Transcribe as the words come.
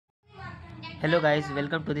Hello guys,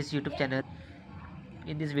 welcome to this YouTube channel.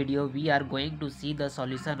 In this video we are going to see the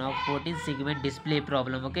solution of 14 segment display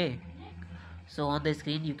problem. Okay, so on the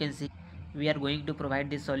screen you can see we are going to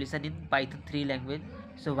provide this solution in Python 3 language.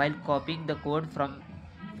 So while copying the code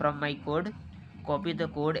from my code, copy the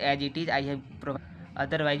code as it is I have provided,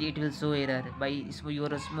 otherwise it will show error. By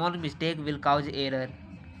your small mistake will cause error,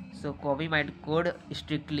 so copy my code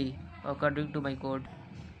strictly according to my code.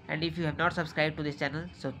 And if you have not subscribe to this channel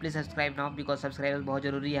so please subscribe now because subscribe बहुत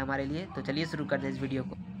ज़रूरी है हमारे लिए. तो चलिए शुरू करते हैं इस वीडियो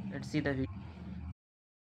को and see the video.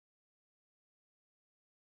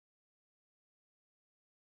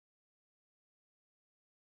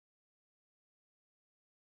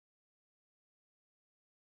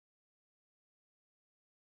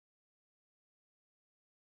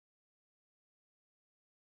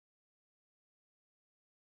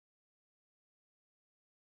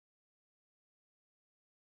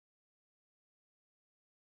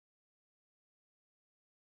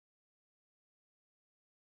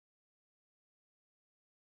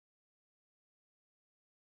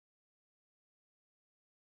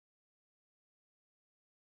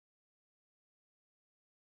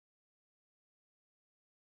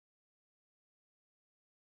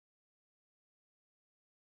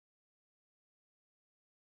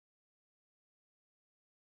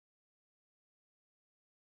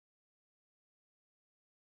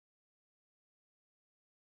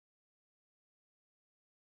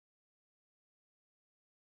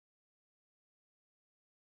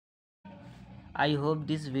 I hope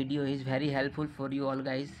this video is very helpful for you all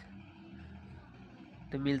guys.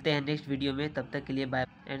 तो मिलते हैं नेक्स्ट वीडियो में, तब तक के लिए bye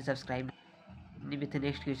and subscribe with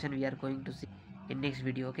next question we are going to C in next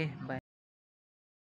video. Okay bye.